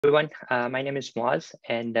Everyone, my name is Moaz,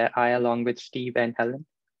 and I, along with Steve and Helen,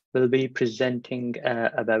 will be presenting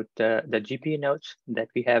about the GPU nodes that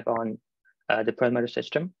we have on the Perlmutter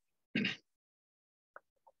system.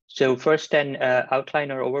 So first, an outline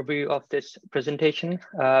or overview of this presentation.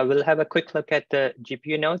 We'll have a quick look at the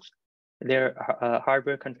GPU nodes, their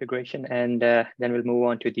hardware configuration, and then we'll move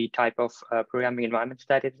on to the type of programming environments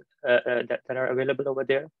that are available over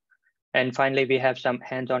there. And finally, we have some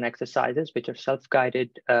hands-on exercises, which are self-guided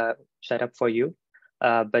set up for you.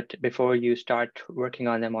 But before you start working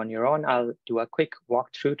on them on your own, I'll do a quick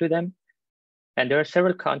walkthrough to them. And there are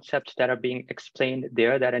several concepts that are being explained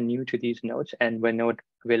there that are new to these nodes and were not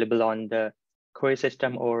available on the Cori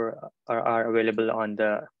system or are available on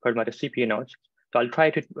the Perlmutter CPU nodes. So I'll try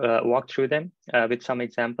to walk through them with some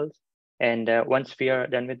examples. And once we are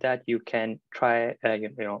done with that, you can try,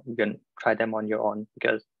 you can try them on your own,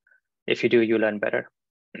 because if you do, you learn better.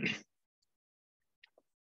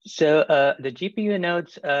 So the GPU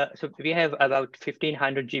nodes, so we have about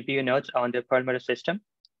 1,500 GPU nodes on the Perlmutter system.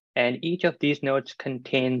 And each of these nodes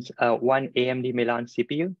contains one AMD Milan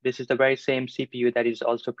CPU. This is the very same CPU that is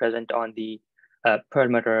also present on the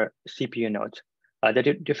Perlmutter CPU nodes.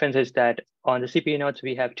 The difference is that on the CPU nodes,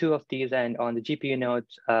 we have 2 of these, and on the GPU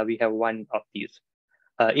nodes, we have 1 of these.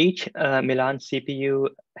 Each Milan CPU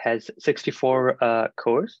has 64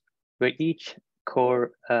 cores, where each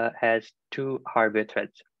core has 2 hardware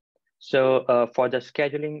threads. So for the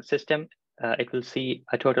scheduling system, it will see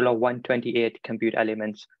a total of 128 compute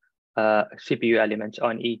elements, CPU elements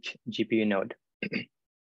on each GPU node.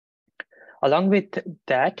 Along with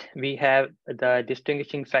that, we have the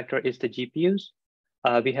distinguishing factor is the GPUs.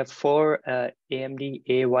 We have 4 AMD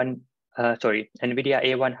NVIDIA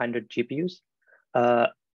A100 GPUs.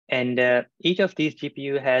 And each of these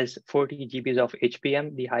GPU has 40 GBs of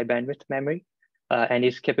HBM, the high bandwidth memory, and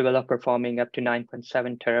is capable of performing up to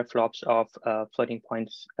 9.7 teraflops of floating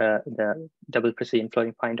points, the double precision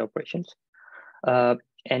floating point operations.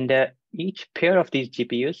 And each pair of these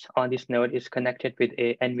GPUs on this node is connected with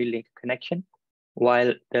a NVLink connection,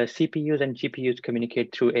 while the CPUs and GPUs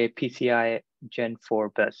communicate through a PCI Gen 4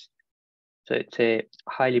 bus. So it's a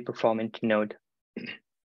highly performant node.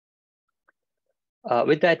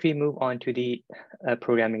 With that, we move on to the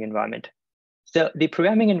programming environment. So the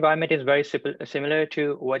programming environment is very similar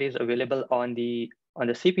to what is available on the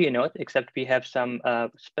CPU node, except we have some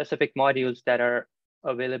specific modules that are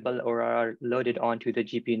available or are loaded onto the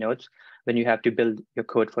GPU nodes when you have to build your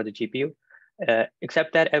code for the GPU.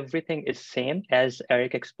 Except that everything is same as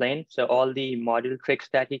Eric explained. So all the module tricks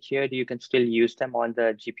that he shared, you can still use them on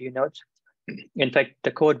the GPU nodes. In fact,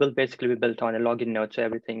 the code will basically be built on a login node, so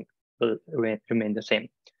everything will remain the same.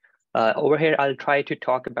 Over here, I'll try to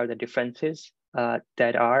talk about the differences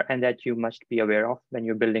that are and that you must be aware of when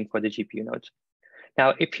you're building for the GPU nodes.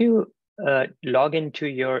 Now, if you log into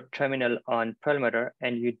your terminal on Perlmutter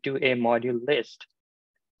and you do a module list,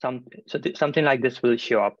 something like this will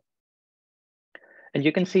show up. And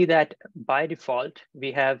you can see that by default,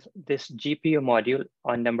 we have this GPU module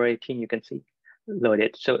on number 18, you can see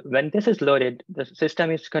loaded. So when this is loaded, the system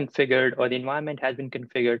is configured, or the environment has been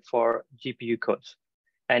configured for GPU codes.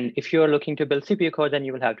 And if you're looking to build CPU code, then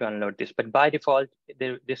you will have to unload this. But by default,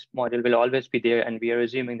 this module will always be there, and we are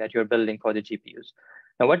assuming that you're building for the GPUs.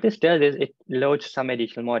 Now, what this does is it loads some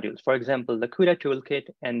additional modules. For example, the CUDA toolkit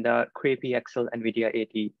and the CREPy-XL NVIDIA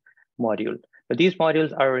AT module. But these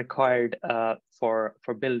modules are required for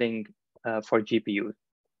building for GPUs.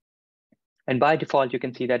 And by default, you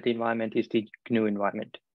can see that the environment is the GNU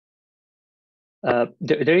environment.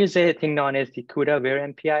 There is a thing known as the CUDA Where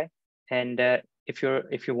MPI, and if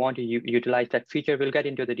you want to utilize that feature, we'll get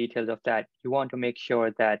into the details of that. You want to make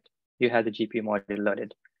sure that you have the GPU module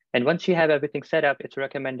loaded. And once you have everything set up, it's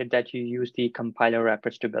recommended that you use the compiler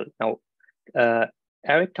wrappers to build. Now,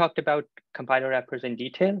 Eric talked about compiler wrappers in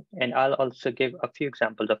detail, and I'll also give a few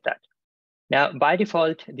examples of that. Now, by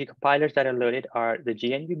default, the compilers that are loaded are the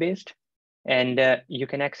GNU based, and you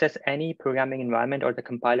can access any programming environment or the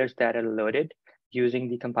compilers that are loaded using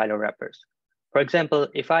the compiler wrappers. For example,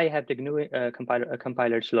 if I have the GNU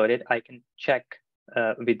compilers loaded, I can check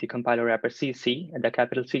with the compiler wrapper CC, the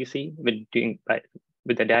capital CC,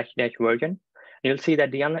 with the dash version. You'll see that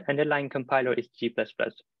the underlying compiler is G++.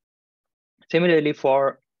 Similarly,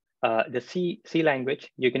 for the C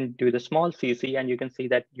language, you can do the small cc, and you can see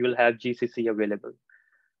that you will have GCC available.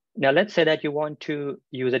 Now, let's say that you want to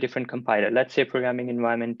use a different compiler. Let's say programming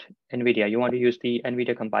environment NVIDIA. You want to use the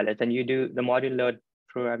NVIDIA compiler. Then you do the module load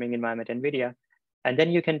programming environment NVIDIA, and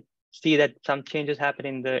then you can see that some changes happen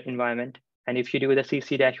in the environment. And if you do the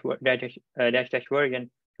CC dash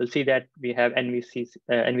version, you'll see that we have NVC++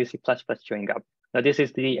 showing up. Now, this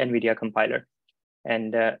is the NVIDIA compiler.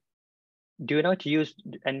 And do not use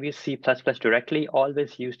NVC++ directly,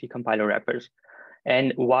 always use the compiler wrappers.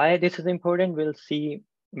 And why this is important, we'll see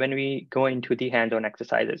when we go into the hands-on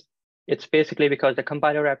exercises. It's basically because the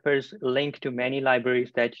compiler wrappers link to many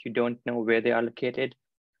libraries that you don't know where they are located.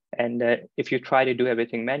 And if you try to do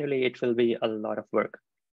everything manually, it will be a lot of work.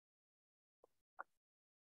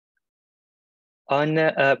 On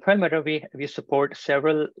Perlmutter, we support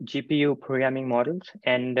several GPU programming models,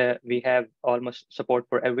 and we have almost support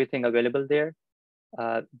for everything available there.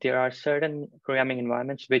 There are certain programming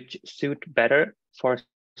environments which suit better for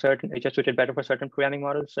which are suited better for certain programming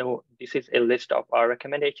models. So this is a list of our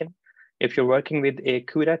recommendation. If you're working with a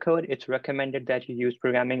CUDA code, it's recommended that you use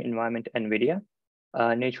programming environment NVIDIA,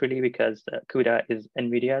 naturally, because CUDA is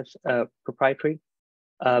NVIDIA's proprietary.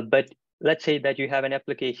 But let's say that you have an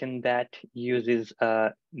application that uses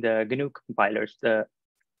the GNU compilers.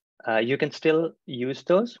 You can still use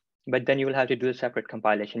those, but then you will have to do a separate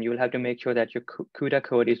compilation. You will have to make sure that your CUDA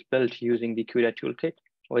code is built using the CUDA toolkit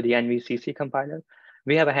or the NVCC compiler.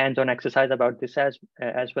 We have a hands-on exercise about this as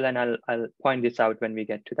well, and I'll point this out when we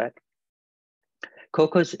get to that.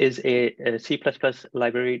 Cocos is a C++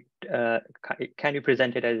 library, can be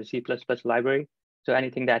presented as a C++ library. So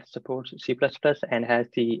anything that supports C++ and has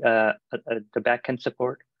the backend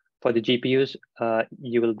support for the GPUs,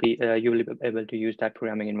 you will be able to use that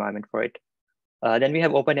programming environment for it. Then we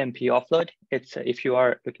have OpenMP offload. It's if you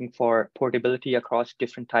are looking for portability across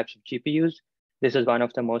different types of GPUs, this is one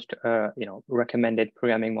of the most recommended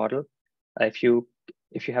programming model. If you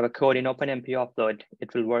have a code in OpenMP offload,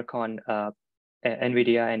 it will work on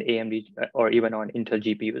NVIDIA and AMD or even on Intel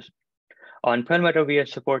GPUs. On Perlmutter, we are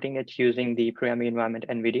supporting it using the programming environment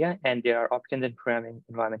NVIDIA, and there are options in programming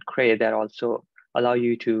environment Cori that also allow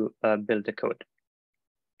you to build the code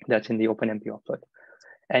that's in the OpenMP offload.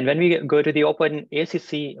 And when we go to the Open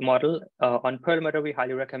ACC model on Perlmutter, we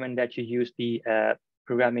highly recommend that you use the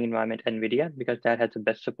programming environment NVIDIA because that has the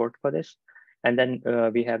best support for this. And then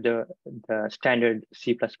we have the standard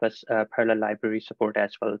C++ parallel library support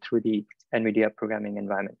as well through the NVIDIA programming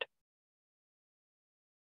environment.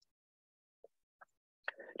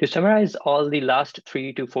 To summarize all the last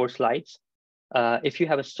 3 to 4 slides, if you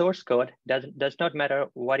have a source code, does not matter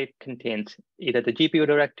what it contains, either the GPU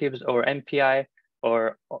directives or MPI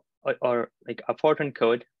or like a Fortran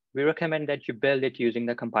code, we recommend that you build it using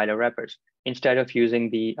the compiler wrappers instead of using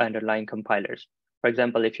the underlying compilers. For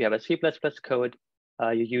example, if you have a C++ code,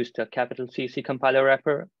 you use the capital CC compiler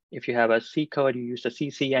wrapper. If you have a C code, you use the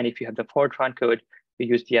CC, and if you have the Fortran code, you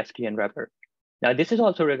use the FTN wrapper. Now, this is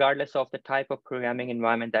also regardless of the type of programming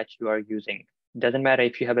environment that you are using. It doesn't matter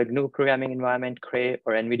if you have a GNU programming environment, Cray,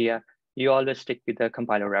 or NVIDIA, you always stick with the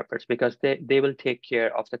compiler wrappers because they will take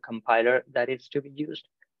care of the compiler that is to be used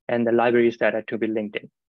and the libraries that are to be linked in.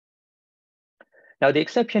 Now, the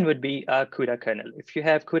exception would be a CUDA kernel. If you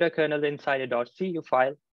have CUDA kernel inside a .cu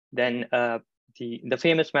file, then the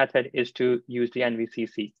famous method is to use the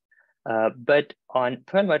NVCC. But on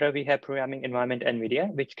Perlmutter, we have programming environment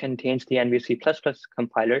NVIDIA, which contains the NVC++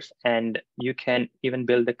 compilers, and you can even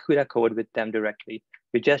build the CUDA code with them directly.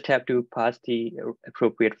 You just have to pass the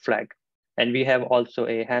appropriate flag. And we have also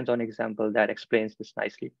a hands-on example that explains this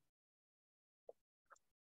nicely.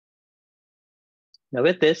 Now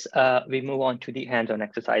with this, we move on to the hands-on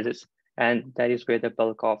exercises, and that is where the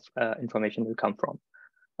bulk of information will come from.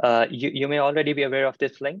 You may already be aware of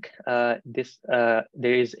this link. There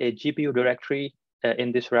is a GPU directory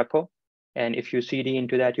in this repo. And if you cd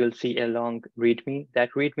into that, you'll see a long README.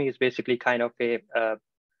 That README is basically kind of a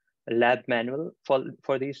lab manual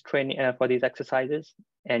for these exercises.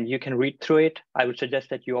 And you can read through it. I would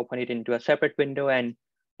suggest that you open it into a separate window and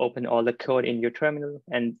open all the code in your terminal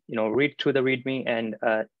and read through the README and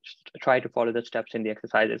try to follow the steps in the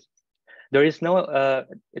exercises. There is no,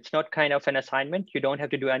 it's not kind of an assignment. You don't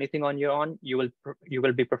have to do anything on your own. You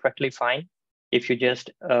will be perfectly fine if you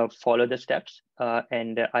just follow the steps.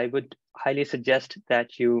 And I would highly suggest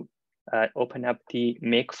that you open up the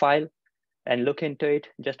make file and look into it.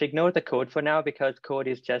 Just ignore the code for now because code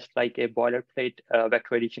is just like a boilerplate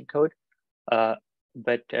vector addition code.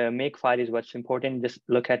 But make file is what's important. Just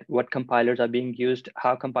look at what compilers are being used,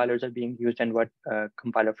 how compilers are being used, and what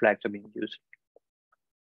compiler flags are being used.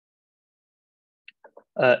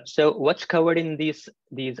 So what's covered in these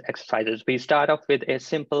exercises? We start off with a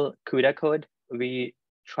simple CUDA code. We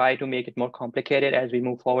try to make it more complicated. As we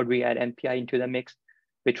move forward, we add MPI into the mix.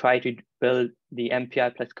 We try to build the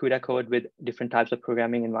MPI plus CUDA code with different types of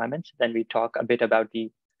programming environments. Then we talk a bit about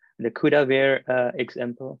the CUDA-ware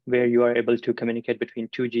example, where you are able to communicate between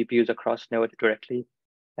 2 GPUs across node directly.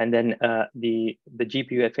 And then the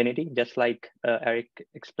GPU affinity, just like Eric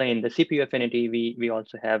explained, the CPU affinity, we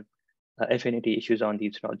also have affinity issues on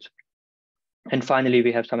these nodes. And finally,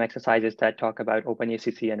 we have some exercises that talk about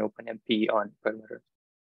OpenACC and OpenMP on Perlmutter.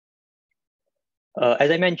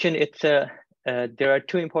 As I mentioned, there are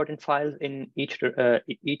two important files in each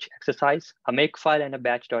exercise, a make file and a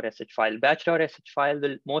batch.sh file. Batch.sh file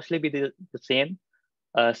will mostly be the same,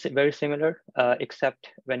 very similar, except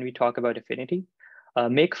when we talk about affinity.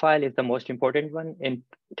 Make file is the most important one.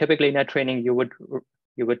 Typically in our training, you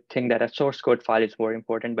would think that a source code file is more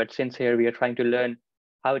important, but since here we are trying to learn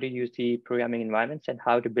how to use the programming environments and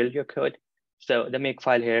how to build your code, so the make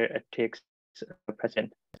file here takes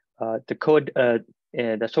precedent.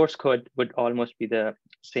 The source code would almost be the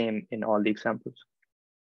same in all the examples.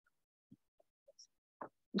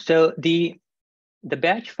 So the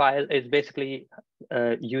batch file is basically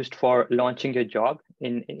used for launching your job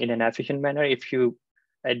in an efficient manner. If you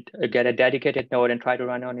get a dedicated node and try to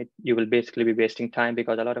run on it, you will basically be wasting time,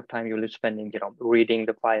 because a lot of time you will be spending, reading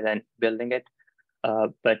the file and building it.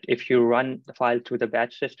 But if you run the file through the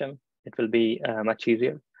batch system, it will be much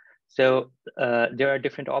easier. So there are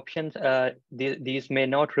different options. These may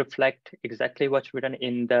not reflect exactly what's written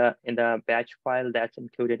in the batch file that's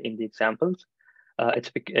included in the examples.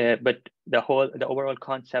 But the overall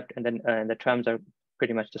concept and then the terms are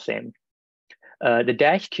pretty much the same. The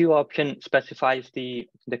 -q option specifies the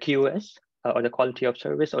QoS or the quality of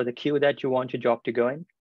service, or the queue that you want your job to go in.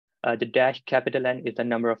 The -N is the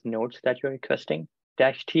number of nodes that you're requesting.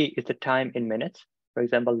 -T is the time in minutes. For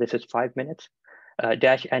example, this is 5 minutes.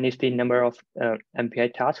 -N is the number of MPI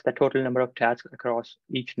tasks, the total number of tasks across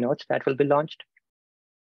each node that will be launched.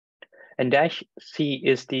 And -C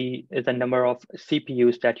is the number of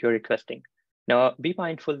CPUs that you're requesting. Now, be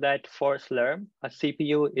mindful that for Slurm, a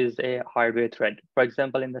CPU is a hardware thread. For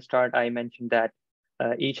example, in the start, I mentioned that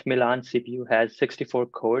each Milan CPU has 64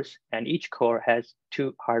 cores, and each core has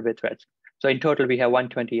 2 hardware threads. So in total, we have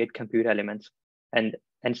 128 compute elements. And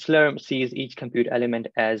Slurm sees each compute element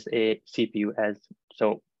as a CPU,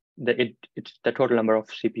 so it's the total number of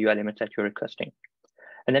CPU elements that you're requesting.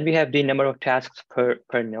 And then we have the number of tasks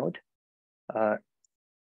per node.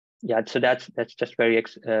 Yeah, so that's just very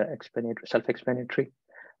self-explanatory.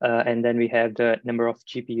 And then we have the number of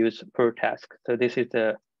GPUs per task. So this is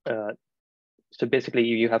so basically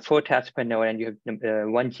you have 4 tasks per node and you have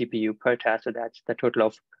 1 GPU per task. So that's the total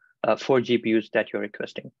of 4 GPUs that you're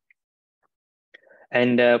requesting.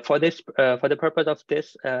 And for the purpose of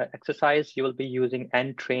this exercise, you will be using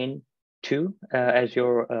ntrain2 as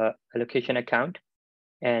your allocation account.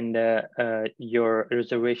 And your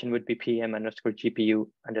reservation would be PM_GPU_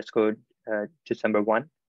 December 1.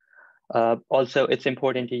 Also, it's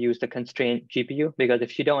important to use the constraint GPU, because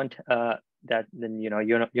if you don't, then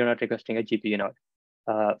you're not requesting a GPU node.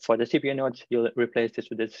 For the CPU nodes, you'll replace this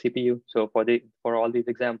with the CPU. So for all these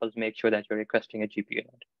examples, make sure that you're requesting a GPU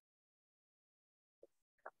node.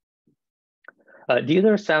 These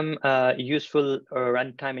are some useful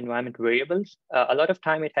runtime environment variables. A lot of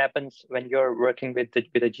time it happens when you're working with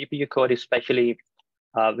a GPU code, especially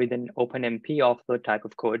with an OpenMP offload type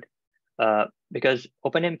of code, because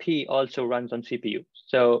OpenMP also runs on CPU.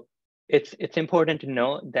 So it's important to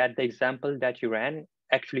know that the example that you ran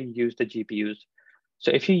actually used the GPUs.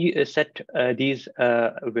 So if you set these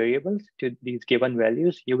variables to these given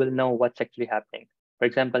values, you will know what's actually happening. For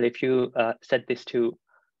example, if you set this to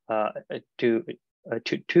 2,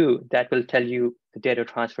 that will tell you the data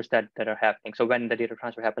transfers that are happening. So when the data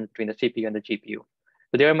transfer happens between the CPU and the GPU.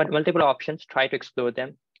 So there are multiple options, try to explore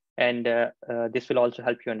them. And this will also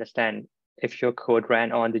help you understand if your code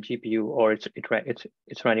ran on the GPU or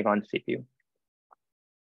it's running on the CPU.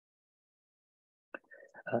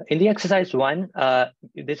 In the exercise 1,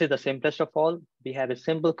 this is the simplest of all. We have a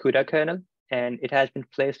simple CUDA kernel, and it has been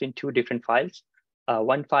placed in 2 different files.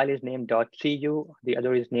 One file is named .cu, the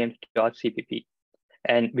other is named .cpp.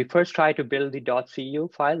 And we first try to build the .cu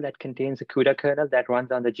file that contains a CUDA kernel that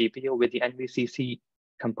runs on the GPU with the NVCC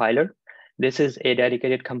compiler. This is a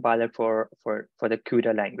dedicated compiler for the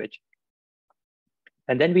CUDA language.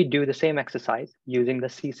 And then we do the same exercise using the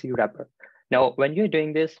CC wrapper. Now, when you're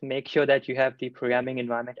doing this, make sure that you have the programming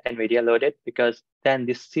environment NVIDIA loaded, because then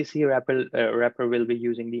this CC wrapper will be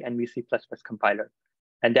using the NVC++ compiler.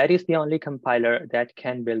 And that is the only compiler that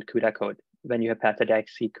can build CUDA code when you have passed the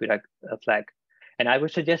 -C CUDA flag. And I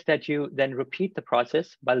would suggest that you then repeat the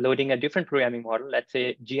process by loading a different programming model, let's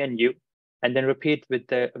say GNU, and then repeat with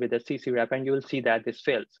the CC wrapper, and you will see that this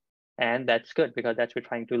fails. And that's good, because that's what we're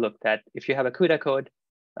trying to look at. If you have a CUDA code,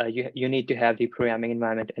 you need to have the programming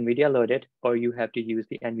environment NVIDIA loaded, or you have to use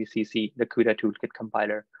the NVCC, the CUDA toolkit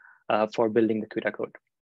compiler, for building the CUDA code.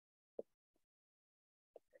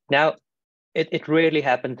 Now, it rarely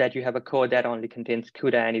happens that you have a code that only contains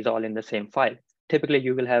CUDA and is all in the same file. Typically,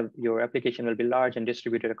 you will have your application will be large and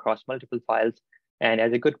distributed across multiple files. And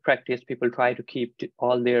as a good practice, people try to keep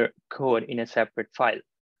all their code in a separate file,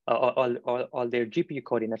 all their GPU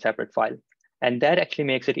code in a separate file. And that actually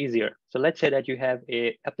makes it easier. So let's say that you have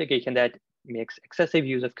an application that makes excessive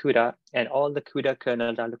use of CUDA, and all the CUDA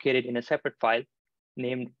kernels are located in a separate file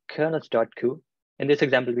named kernels.cu. In this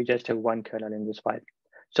example, we just have one kernel in this file.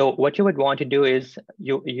 So what you would want to do is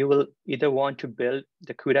you will either want to build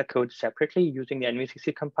the CUDA code separately using the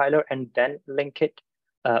NVCC compiler and then link it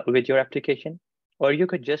with your application, or you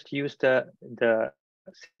could just use the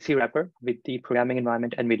CC wrapper with the programming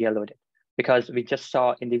environment NVIDIA loaded, because we just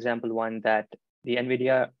saw in the example one that the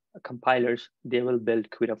NVIDIA compilers, they will build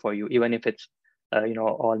CUDA for you, even if it's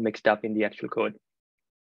all mixed up in the actual code.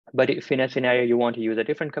 But if in a scenario you want to use a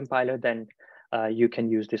different compiler, then you can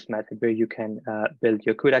use this method where you can build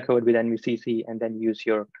your CUDA code with NVCC and then use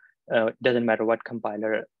your, doesn't matter what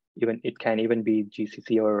compiler, even it can even be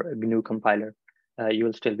GCC or GNU compiler, you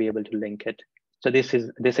will still be able to link it. So this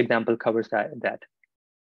example covers that.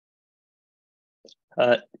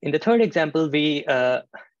 In the third example, we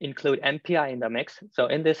include MPI in the mix. So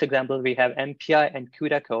in this example, we have MPI and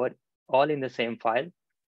CUDA code all in the same file.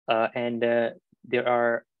 And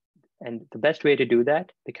the best way to do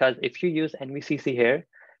that, because if you use NVCC here,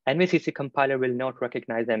 NVCC compiler will not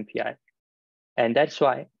recognize MPI. And that's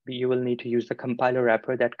why you will need to use the compiler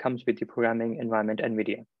wrapper that comes with the programming environment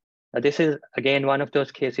NVIDIA. Now, this is, again, one of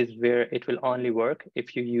those cases where it will only work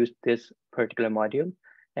if you use this particular module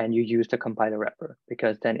and you use the compiler wrapper,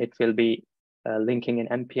 because then it will be linking in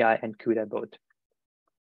MPI and CUDA both.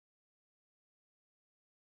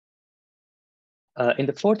 In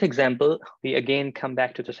the fourth example, we again come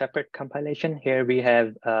back to the separate compilation. Here we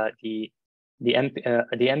have the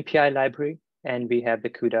MPI library, and we have the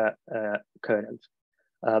CUDA kernels.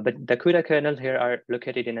 But the CUDA kernels here are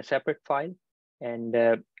located in a separate file,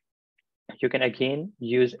 and you can again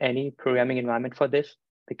use any programming environment for this,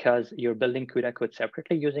 because you're building CUDA code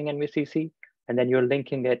separately using NVCC, and then you're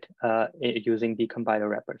linking it using the compiler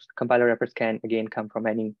wrappers. Compiler wrappers can again come from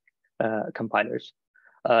any compilers.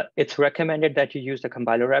 It's recommended that you use the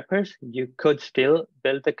compiler wrappers. You could still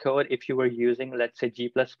build the code if you were using, let's say,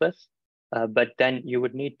 G++, but then you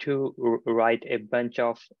would need to write a bunch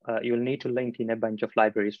of, you'll need to link in a bunch of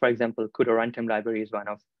libraries. For example, CUDA runtime library is one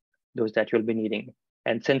of those that you'll be needing.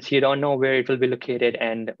 And since you don't know where it will be located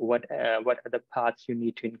and what other paths you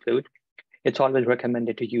need to include, it's always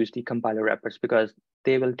recommended to use the compiler wrappers, because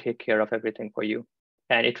they will take care of everything for you.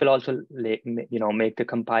 And it will also make the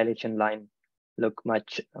compilation line look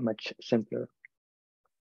much simpler.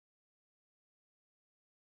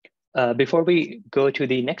 Before we go to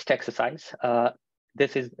the next exercise,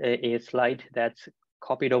 this is a slide that's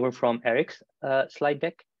copied over from Eric's slide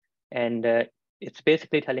deck, and it's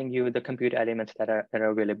basically telling you the compute elements that are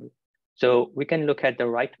available. So we can look at the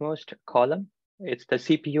rightmost column. It's the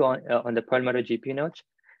CPU on the Perlmutter GPU nodes.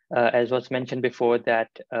 As was mentioned before, that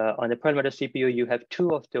on the Perlmutter CPU, you have 2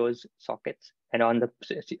 of those sockets, and on the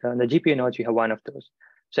GPU nodes, you have 1 of those.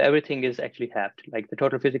 So everything is actually halved. Like the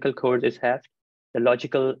total physical cores is halved. The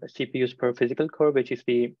logical CPUs per physical core, which is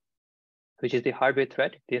the hardware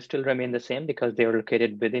thread, they still remain the same because they are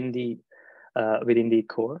located within the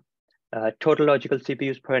core. Total logical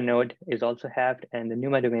CPUs per node is also halved, and the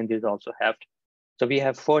NUMA domains is also halved. So we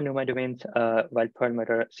have 4 NUMA domains, while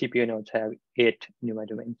Perlmutter CPU nodes have 8 NUMA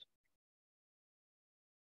domains.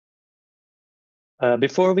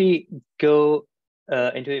 Before we go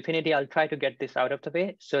into affinity, I'll try to get this out of the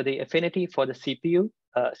way. So the affinity for the CPU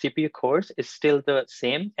cores is still the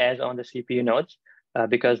same as on the CPU nodes,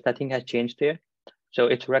 because nothing has changed there. So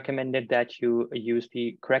it's recommended that you use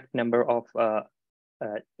the correct number of,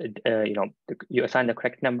 you assign the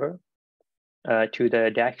correct number to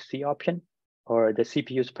the -C option, or the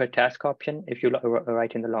CPUs per task option if you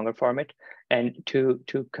write in the longer format. And to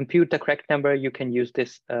compute the correct number, you can use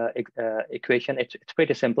this equation. It's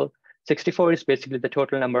pretty simple. 64 is basically the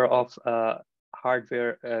total number of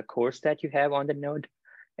hardware cores that you have on the node,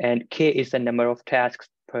 and K is the number of tasks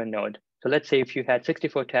per node. So let's say if you had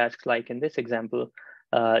 64 tasks, like in this example,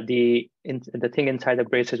 the thing inside the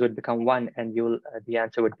braces would become 1, and the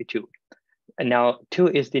answer would be 2. And now 2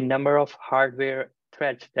 is the number of hardware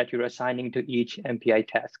threads that you're assigning to each MPI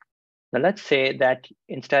task. Now let's say that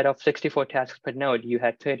instead of 64 tasks per node, you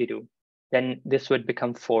had 32. Then this would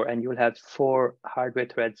become 4, and you'll have 4 hardware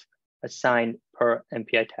threads assigned per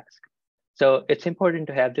MPI task. So it's important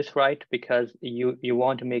to have this right, because you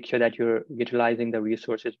want to make sure that you're utilizing the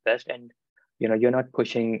resources best, and you're not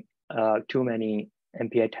pushing too many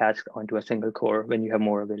MPI tasks onto a single core when you have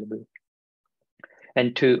more available.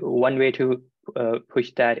 And one way to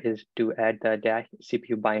push that is to add the dash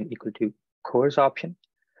CPU bind equal to cores option.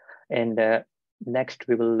 And next,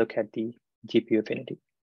 we will look at the GPU affinity.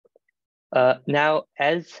 Now,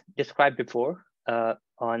 as described before,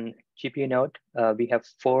 on GPU node, we have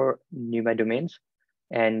 4 NUMA domains,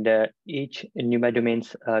 and each NUMA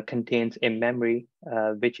domains contains a memory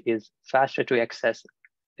which is faster to access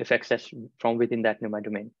if accessed from within that NUMA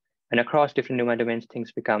domain. And across different NUMA domains,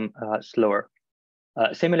 things become slower.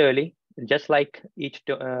 Similarly, just like each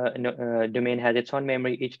domain has its own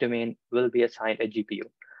memory, each domain will be assigned a GPU.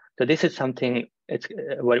 So this is something, it's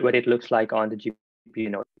what it looks like on the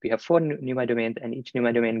GPU node. We have 4 NUMA domains, and each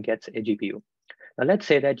NUMA domain gets a GPU. Now let's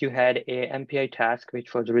say that you had a MPI task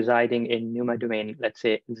which was residing in NUMA domain, let's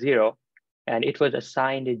say 0, and it was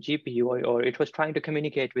assigned a GPU, or it was trying to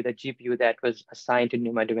communicate with a GPU that was assigned to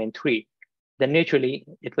NUMA domain 3. Then naturally,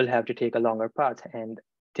 it will have to take a longer path and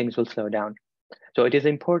things will slow down. So it is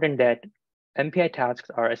important that MPI tasks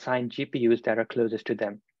are assigned GPUs that are closest to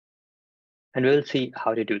them. And we'll see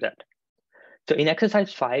how to do that. So in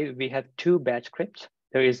exercise 5, we have 2 batch scripts.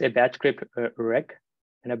 There is a batch script reg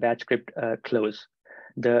and a batch script close.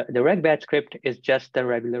 The reg batch script is just the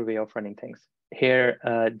regular way of running things. Here,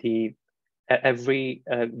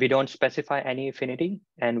 we don't specify any affinity.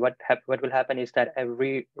 And what will happen is that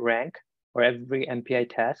every rank or every MPI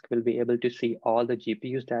task will be able to see all the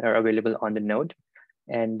GPUs that are available on the node.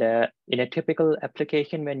 And in a typical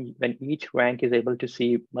application, when each rank is able to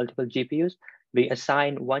see multiple GPUs, we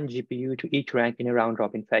assign 1 GPU to each rank in a round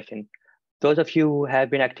robin fashion. Those of you who have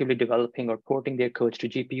been actively developing or porting their codes to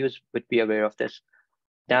GPUs would be aware of this.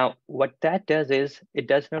 Now, what that does is it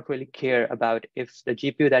does not really care about if the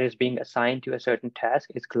GPU that is being assigned to a certain task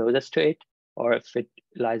is closest to it, or if it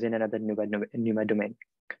lies in another NUMA domain.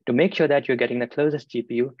 To make sure that you're getting the closest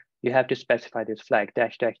GPU, you have to specify this flag,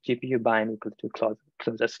 dash GPU bind equal to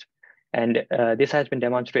closest. And this has been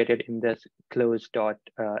demonstrated in this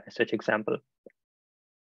close.sh example.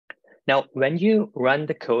 Now, when you run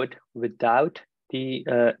the code without the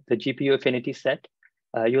GPU affinity set,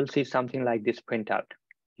 you'll see something like this printout.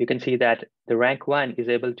 You can see that the rank 1 is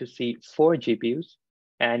able to see 4 GPUs,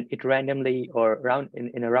 and it randomly or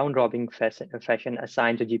in a round robin fashion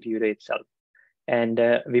assigns a GPU to itself. And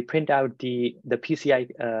we print out the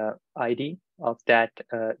PCI ID of that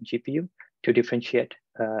GPU to differentiate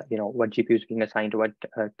what GPU is being assigned to what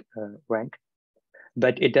rank.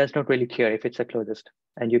 But it does not really care if it's the closest.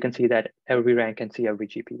 And you can see that every rank can see every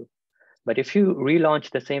GPU. But if you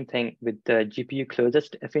relaunch the same thing with the GPU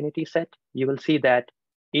closest affinity set, you will see that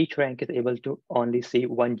each rank is able to only see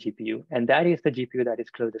 1 GPU, and that is the GPU that is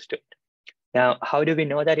closest to it. Now, how do we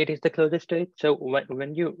know that it is the closest to it? So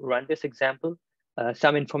when you run this example,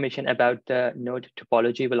 some information about the node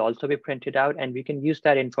topology will also be printed out, and we can use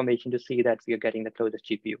that information to see that we are getting the closest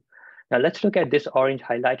GPU. Now let's look at this orange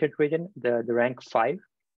highlighted region, the rank 5,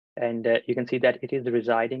 and you can see that it is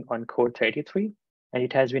residing on core 33, and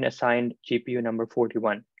it has been assigned GPU number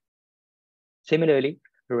 41. Similarly,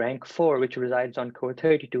 rank 4, which resides on core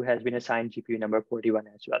 32, has been assigned GPU number 41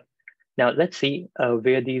 as well. Now let's see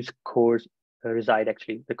where these cores reside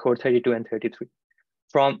actually, the core 32 and 33.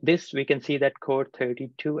 From this, we can see that core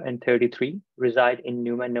 32 and 33 reside in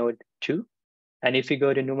NUMA node 2. And if we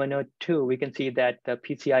go to NUMA node 2, we can see that the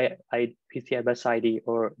PCI bus ID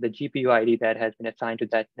or the GPU ID that has been assigned to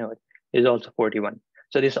that node is also 41.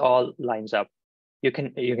 So this all lines up. You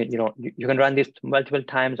can run this multiple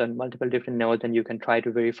times on multiple different nodes, and you can try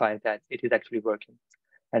to verify that it is actually working.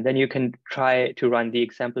 And then you can try to run the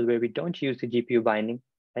example where we don't use the GPU binding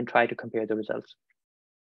and try to compare the results.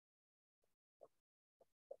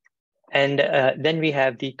 And then we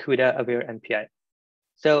have the CUDA-aware MPI.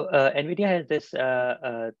 So NVIDIA has this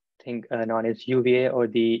thing known as UVA, or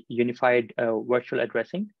the Unified Virtual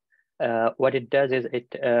Addressing. What it does is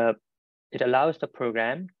it allows the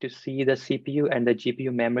program to see the CPU and the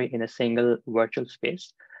GPU memory in a single virtual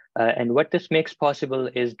space. And what this makes possible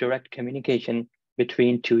is direct communication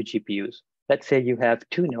between 2 GPUs. Let's say you have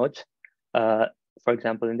 2 nodes. For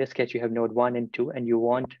example, in this case, you have node 1 and 2, and you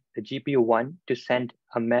want the GPU 1 to send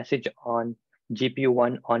a message on GPU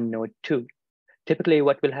 1 on node 2. Typically,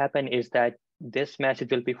 what will happen is that this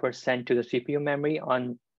message will be first sent to the CPU memory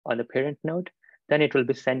on the parent node. Then it will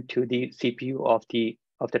be sent to the CPU of the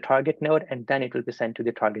target node, and then it will be sent to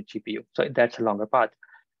the target GPU. So that's a longer path.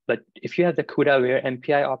 But if you have the CUDA-aware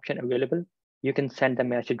MPI option available, you can send the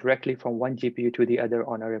message directly from one GPU to the other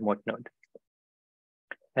on a remote node.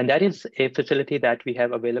 And that is a facility that we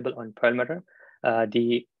have available on Perlmutter.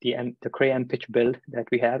 The Cray MPitch build that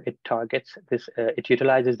we have, it targets this, it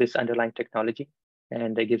utilizes this underlying technology.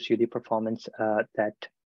 and it gives you the performance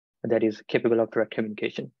that is capable of direct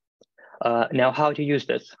communication. Now, how to use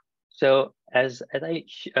this? So as I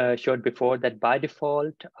showed before, that by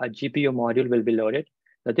default, a GPU module will be loaded.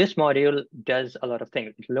 Now, this module does a lot of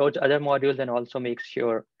things. It loads other modules and also makes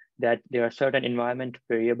sure that there are certain environment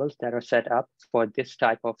variables that are set up for this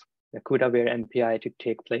type of CUDA-aware MPI to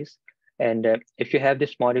take place. And if you have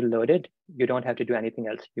this module loaded, you don't have to do anything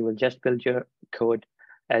else. You will just build your code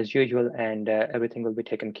as usual, and everything will be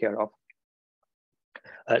taken care of.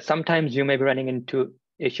 Sometimes you may be running into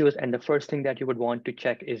issues, and the first thing that you would want to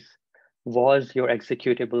check is, was your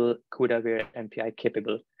executable CUDA-aware MPI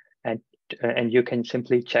capable? And you can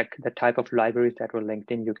simply check the type of libraries that were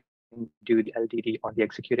linked in. You can do the LDD on the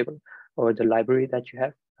executable or the library that you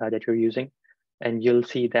have that you're using, and you'll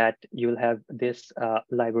see that you'll have this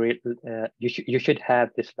library. You should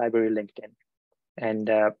have this library linked in, and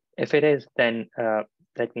if it is, then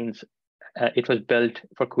that means it was built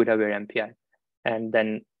for CUDA-aware MPI, and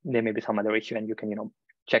then there may be some other issue, and you can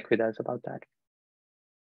check with us about that.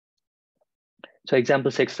 So example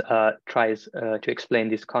 6 tries to explain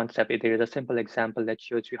this concept. There is a simple example that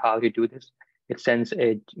shows you how to do this. It sends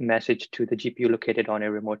a message to the GPU located on a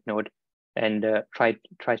remote node and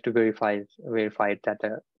tries to verify that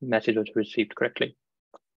the message was received correctly.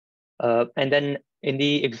 And then in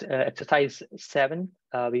the exercise 7,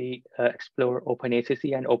 we explore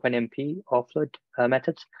OpenACC and OpenMP offload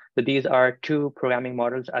methods. So these are two programming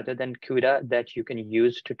models other than CUDA that you can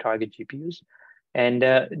use to target GPUs. And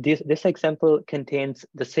this example contains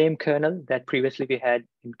the same kernel that previously we had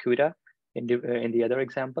in CUDA in the other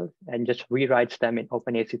example, and just rewrites them in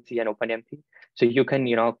OpenACC and OpenMP. So you can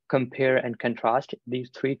compare and contrast these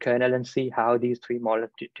three kernels and see how these three models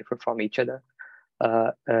differ from each other.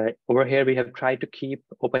 Over here, we have tried to keep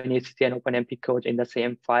OpenACC and OpenMP codes in the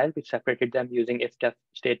same file. We separated them using if-def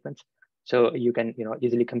statements, so you can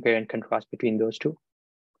easily compare and contrast between those two.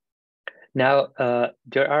 Now,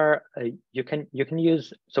 there are you can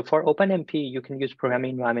use, so for OpenMP, you can use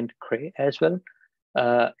programming environment Cori as well.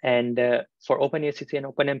 And for OpenACC and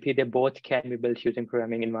OpenMP, they both can be built using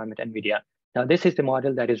programming environment NVIDIA. Now, this is the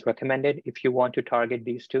model that is recommended if you want to target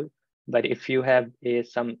these two. But if you have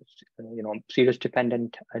some serious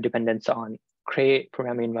dependence on Cori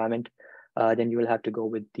programming environment, then you will have to go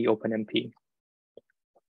with the OpenMP.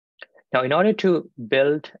 Now, in order to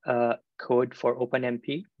build code for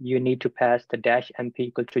OpenMP, you need to pass the -mp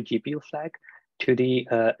equal to GPU flag to the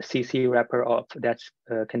CC wrapper that's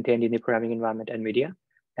contained in the programming environment NVIDIA.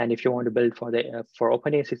 And if you want to build for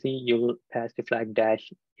OpenACC, you will pass the flag -acc.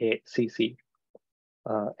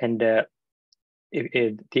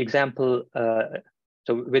 The example,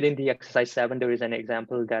 so within the exercise 7, there is an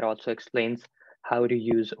example that also explains how to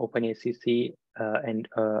use OpenACC and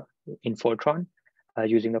in Fortran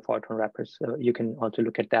using the Fortran wrappers. So you can also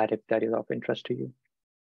look at that if that is of interest to you.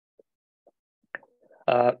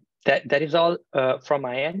 That is all from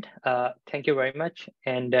my end. Thank you very much.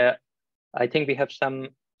 And I think we have some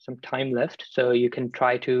time left, so you can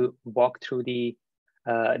try to walk through the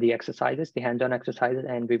exercises, the hands-on exercises,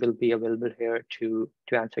 and we will be available here to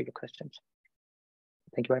answer your questions.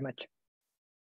 Thank you very much.